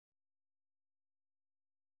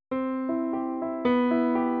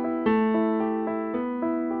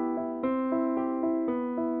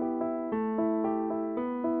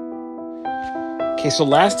Okay, so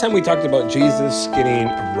last time we talked about Jesus getting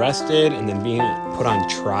arrested and then being put on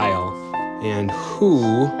trial. And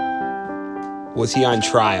who was he on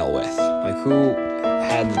trial with? Like, who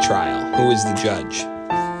had the trial? Who was the judge?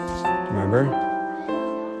 Remember?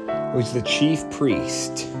 It was the chief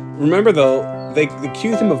priest. Remember, though, they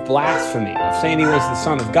accused him of blasphemy, of saying he was the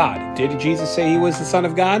Son of God. Did Jesus say he was the Son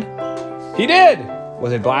of God? He did!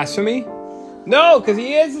 Was it blasphemy? No, because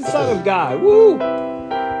he is the Son of God. Woo!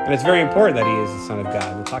 And it's very important that he is the Son of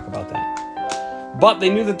God. We'll talk about that. But they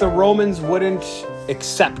knew that the Romans wouldn't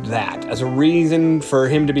accept that as a reason for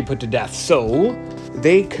him to be put to death. So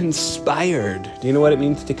they conspired. Do you know what it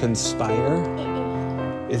means to conspire?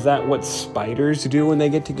 Is that what spiders do when they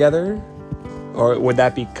get together? Or would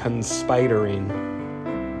that be conspiring?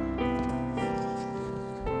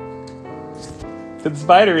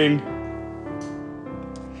 Conspiring.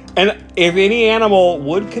 And if any animal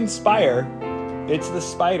would conspire, it's the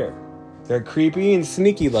spider. They're creepy and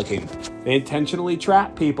sneaky looking. They intentionally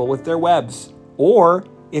trap people with their webs. Or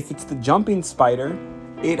if it's the jumping spider,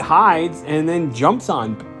 it hides and then jumps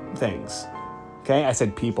on things. Okay, I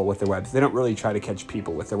said people with their webs. They don't really try to catch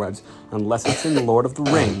people with their webs unless it's in Lord of the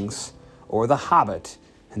Rings or The Hobbit.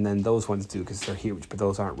 And then those ones do because they're huge, but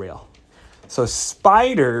those aren't real. So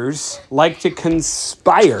spiders like to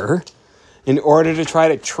conspire in order to try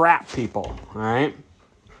to trap people, all right?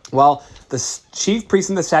 Well, the chief priests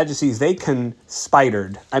and the Sadducees, they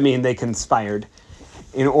conspired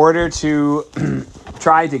in order to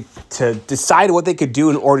try to decide what they could do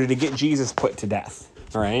in order to get Jesus put to death,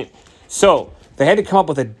 all right? So they had to come up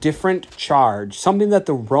with a different charge, something that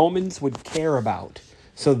the Romans would care about.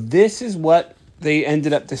 So this is what they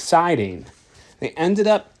ended up deciding. They ended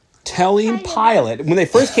up telling Pilate, when they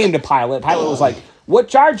first came to Pilate was like, what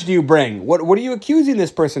charge do you bring? What are you accusing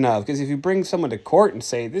this person of? Because if you bring someone to court and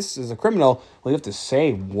say this is a criminal, well, you have to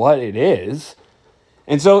say what it is.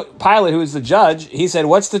 And so Pilate, who is the judge, he said,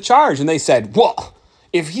 what's the charge? And they said, well,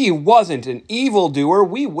 if he wasn't an evildoer,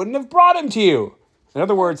 we wouldn't have brought him to you. In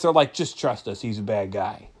other words, they're like, just trust us, he's a bad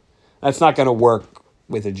guy. That's not going to work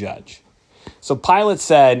with a judge. So Pilate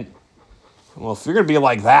said, well, if you're going to be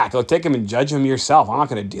like that, go take him and judge him yourself. I'm not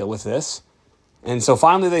going to deal with this. And so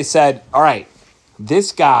finally they said, all right,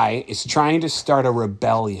 this guy is trying to start a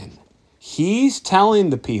rebellion. He's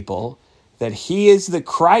telling the people that he is the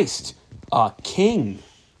Christ, king.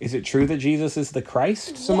 Is it true that Jesus is the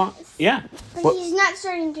Christ? Yes. Yeah. But he's not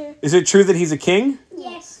starting to... Is it true that he's a king?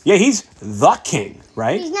 Yes. Yeah, he's the king,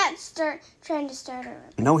 right? He's not trying to start a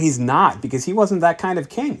rebellion. No, he's not, because he wasn't that kind of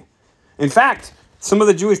king. In fact, some of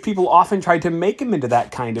the Jewish people often tried to make him into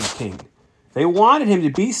that kind of king. They wanted him to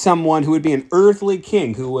be someone who would be an earthly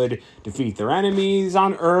king, who would defeat their enemies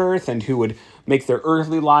on earth and who would make their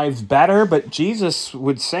earthly lives better. But Jesus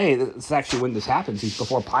would say, it's actually when this happens, he's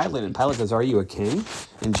before Pilate, and Pilate says, are you a king?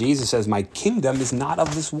 And Jesus says, my kingdom is not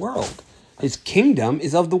of this world. His kingdom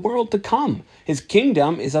is of the world to come. His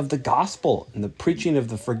kingdom is of the gospel and the preaching of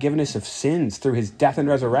the forgiveness of sins through his death and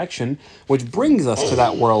resurrection, which brings us to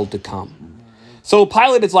that world to come. So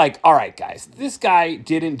Pilate is like, all right, guys, this guy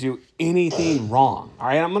didn't do anything wrong. All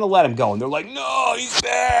right, I'm going to let him go. And they're like, no, he's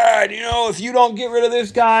bad. You know, if you don't get rid of this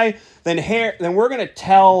guy, then we're going to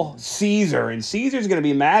tell Caesar. And Caesar's going to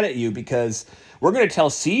be mad at you because we're going to tell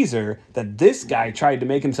Caesar that this guy tried to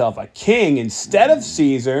make himself a king instead of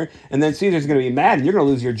Caesar. And then Caesar's going to be mad and you're going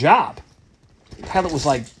to lose your job. Pilate was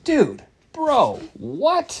like, dude, bro,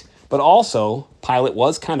 what? But also, Pilate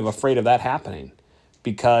was kind of afraid of that happening,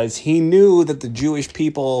 because he knew that the Jewish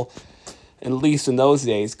people, at least in those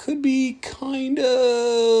days, could be kind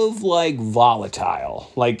of like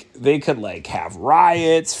volatile. Like they could like have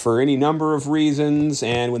riots for any number of reasons.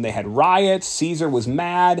 And when they had riots, Caesar was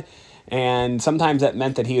mad. And sometimes that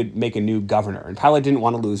meant that he would make a new governor. And Pilate didn't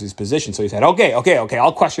want to lose his position. So he said, okay,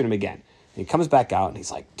 I'll question him again. And he comes back out and he's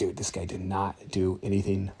like, dude, this guy did not do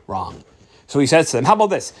anything wrong. So he says to them, how about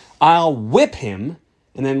this? I'll whip him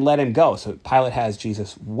and then let him go. So Pilate has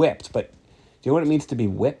Jesus whipped. But do you know what it means to be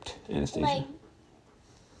whipped, Anastasia? Like,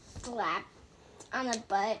 slap on the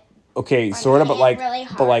butt. Okay, sort of, but like, really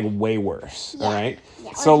but like way worse, Yeah. all right?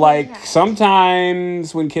 Yeah. So Or like, really hard.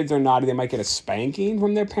 sometimes when kids are naughty, they might get a spanking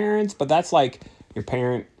from their parents, but that's like your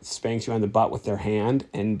parent spanks you on the butt with their hand,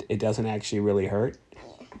 and it doesn't actually really hurt.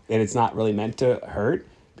 And it's not really meant to hurt,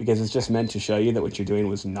 because it's just meant to show you that what you're doing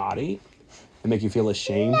was naughty and make you feel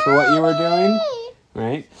ashamed for what you were doing.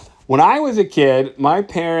 Right? When I was a kid, my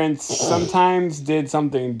parents sometimes did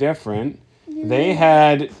something different. They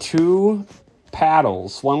had two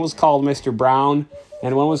paddles. One was called Mr. Brown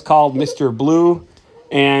and one was called Mr. Blue.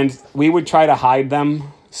 And we would try to hide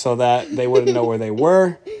them so that they wouldn't know where they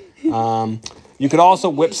were. You could also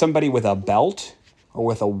whip somebody with a belt. or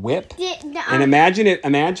with a whip. And And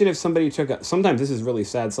imagine if somebody sometimes this is really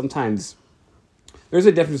sad. Sometimes there's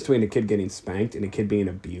a difference between a kid getting spanked and a kid being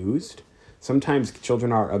abused. Sometimes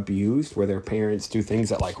children are abused where their parents do things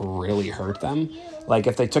that like really hurt them. Like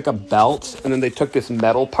if they took a belt and then they took this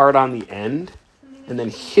metal part on the end and then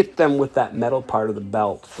hit them with that metal part of the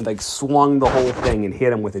belt and like swung the whole thing and hit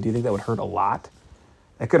them with it. Do you think that would hurt a lot?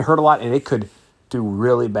 It could hurt a lot, and it could do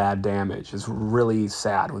really bad damage. It's really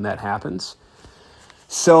sad when that happens.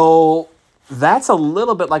 So that's a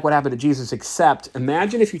little bit like what happened to Jesus, except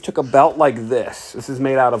imagine if you took a belt like this. This is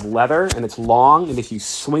made out of leather, and it's long, and if you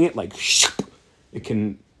swing it like, it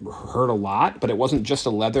can hurt a lot, but it wasn't just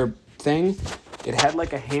a leather thing. It had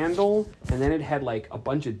like a handle, and then it had like a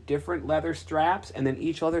bunch of different leather straps, and then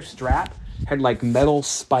each leather strap had like metal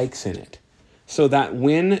spikes in it. So that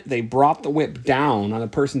when they brought the whip down on a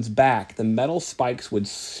person's back, the metal spikes would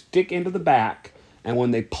stick into the back, and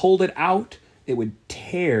when they pulled it out, it would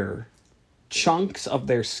tear chunks of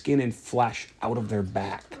their skin and flesh out of their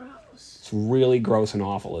back. gross. It's really gross and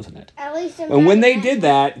awful, isn't it? At least And when they did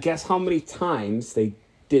that, guess how many times they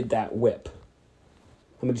did that whip?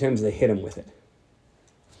 How many times they hit him with it?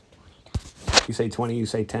 You say 20, you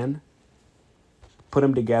say 10? Put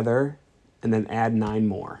them together and then add 9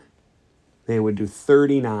 more. They would do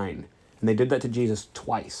 39. And they did that to Jesus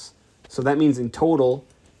twice. So that means in total,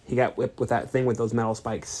 he got whipped with that thing with those metal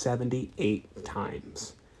spikes 78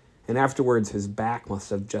 times. And afterwards, his back must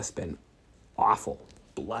have just been awful,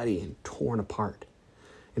 bloody, and torn apart.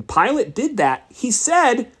 And Pilate did that. He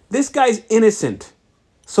said, this guy's innocent,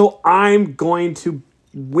 so I'm going to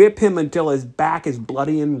whip him until his back is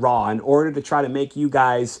bloody and raw in order to try to make you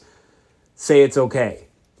guys say it's okay.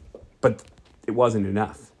 But it wasn't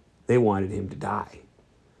enough. They wanted him to die.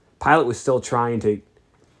 Pilate was still trying to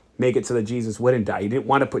make it so that Jesus wouldn't die. He didn't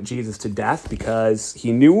want to put Jesus to death because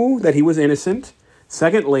he knew that he was innocent.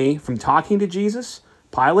 Secondly, from talking to Jesus,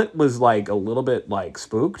 Pilate was like a little bit like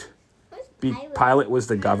spooked. Pilate was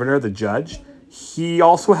the governor, the judge. He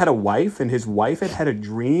also had a wife, and his wife had had a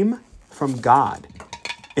dream from God.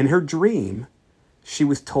 In her dream, she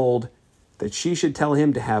was told that she should tell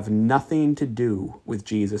him to have nothing to do with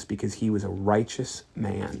Jesus because he was a righteous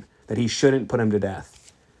man, that he shouldn't put him to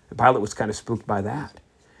death. And Pilate was kind of spooked by that.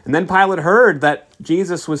 And then Pilate heard that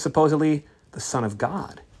Jesus was supposedly the Son of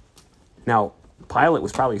God. Now, Pilate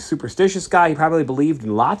was probably a superstitious guy. He probably believed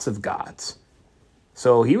in lots of gods.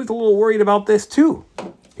 So he was a little worried about this too.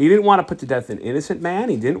 He didn't want to put to death an innocent man.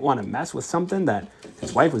 He didn't want to mess with something that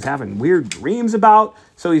his wife was having weird dreams about.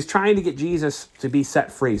 So he's trying to get Jesus to be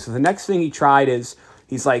set free. So the next thing he tried is,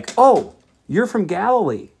 he's like, oh, you're from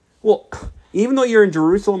Galilee. Well, even though you're in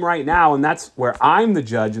Jerusalem right now, and that's where I'm the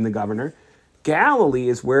judge and the governor, Galilee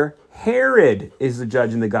is where Herod is the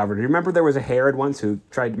judge and the governor. Do you remember there was a Herod once who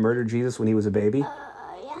tried to murder Jesus when he was a baby?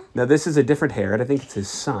 Yeah. Now this is a different Herod. I think it's his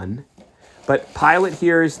son. But Pilate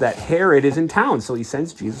hears that Herod is in town, so he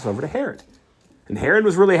sends Jesus over to Herod. And Herod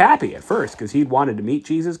was really happy at first because he'd wanted to meet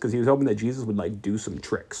Jesus because he was hoping that Jesus would like do some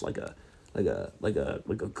tricks, like a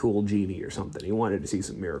cool genie or something. He wanted to see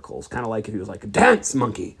some miracles, kind of like if he was like a dance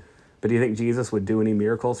monkey. But do you think Jesus would do any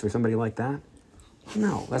miracles for somebody like that?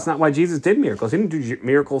 No, that's not why Jesus did miracles. He didn't do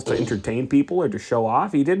miracles to entertain people or to show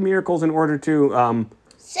off. He did miracles in order to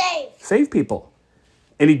save people.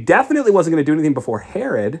 And he definitely wasn't going to do anything before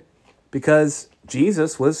Herod because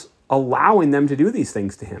Jesus was allowing them to do these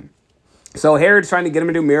things to him. So Herod's trying to get him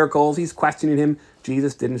to do miracles. He's questioning him.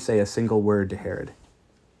 Jesus didn't say a single word to Herod.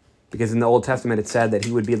 Because in the Old Testament it said that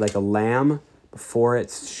he would be like a lamb before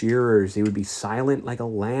its shearers. He would be silent like a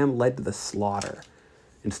lamb led to the slaughter.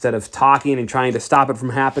 Instead of talking and trying to stop it from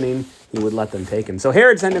happening, he would let them take him. So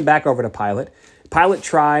Herod sent him back over to Pilate. Pilate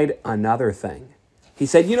tried another thing. He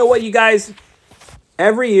said, you know what, you guys?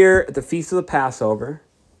 Every year at the Feast of the Passover,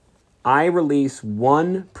 I release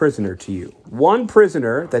one prisoner to you. One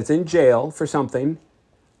prisoner that's in jail for something,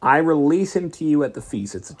 I release him to you at the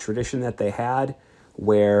feast. It's a tradition that they had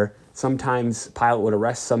where sometimes Pilate would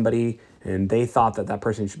arrest somebody and they thought that that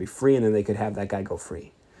person should be free and then they could have that guy go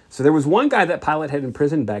free. So there was one guy that Pilate had in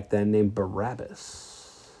prison back then named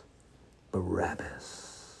Barabbas.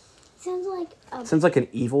 Barabbas. Sounds like an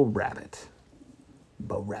evil rabbit.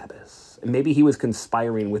 Barabbas. And maybe he was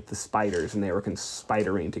conspiring with the spiders and they were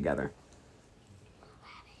conspiring together.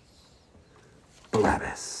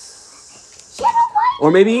 Barabbas.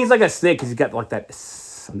 Or maybe he's like a snake because he's got like that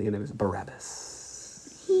something in him.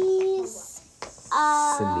 Barabbas. He's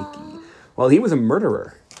Sneaky. Well, he was a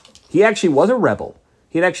murderer. He actually was a rebel.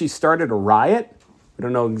 He had actually started a riot. We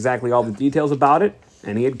don't know exactly all the details about it.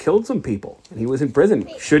 And he had killed some people. And he was in prison.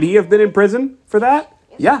 Should he have been in prison for that?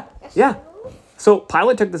 Yeah. So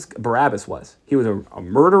Pilate took this, Barabbas was. He was a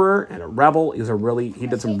murderer and a rebel. He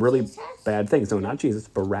did some really bad things. No, not Jesus,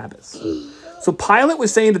 Barabbas. So Pilate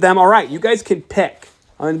was saying to them, all right, you guys can pick.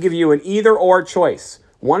 I'm going to give you an either or choice.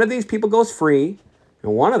 One of these people goes free,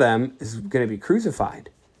 and one of them is going to be crucified.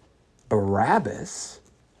 Barabbas,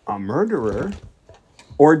 a murderer,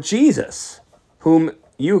 or Jesus, whom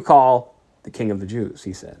you call the King of the Jews,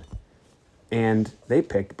 he said. And they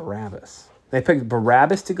picked Barabbas. They picked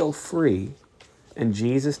Barabbas to go free and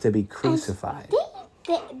Jesus to be crucified.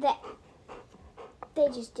 They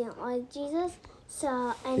just didn't like Jesus,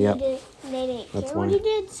 so Yep. they didn't That's care why. what he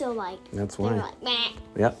did. So That's they were why. like, meh.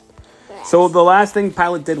 Yep. So the last thing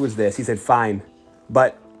Pilate did was this. He said, fine,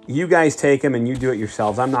 but you guys take him and you do it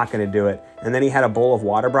yourselves. I'm not going to do it. And then he had a bowl of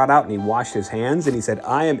water brought out and he washed his hands and he said,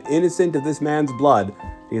 I am innocent of this man's blood.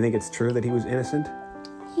 Do you think it's true that he was innocent?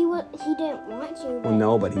 He didn't want to. Well,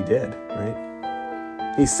 no, but he did, right?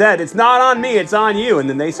 He said, it's not on me, it's on you. And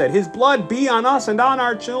then they said, his blood be on us and on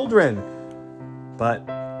our children. But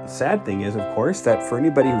the sad thing is, of course, that for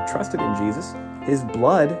anybody who trusted in Jesus, his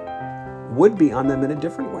blood would be on them in a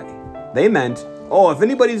different way. They meant, if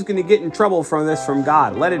anybody's going to get in trouble from this from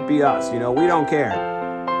God, let it be us. We don't care.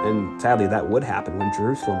 And sadly, that would happen when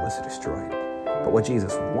Jerusalem was destroyed. But what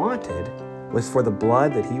Jesus wanted was for the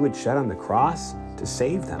blood that he would shed on the cross to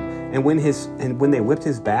save them. And when they whipped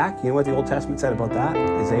his back, you know what the Old Testament said about that?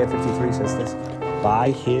 Isaiah 53 says this,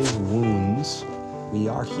 by his wounds we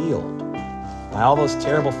are healed. By all those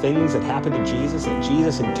terrible things that happened to Jesus, that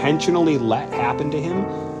Jesus intentionally let happen to him,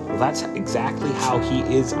 well, that's exactly how he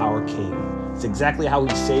is our King. It's exactly how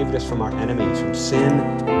he saved us from our enemies, from sin,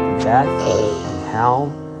 and death, and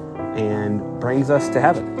hell, and brings us to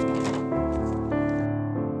heaven.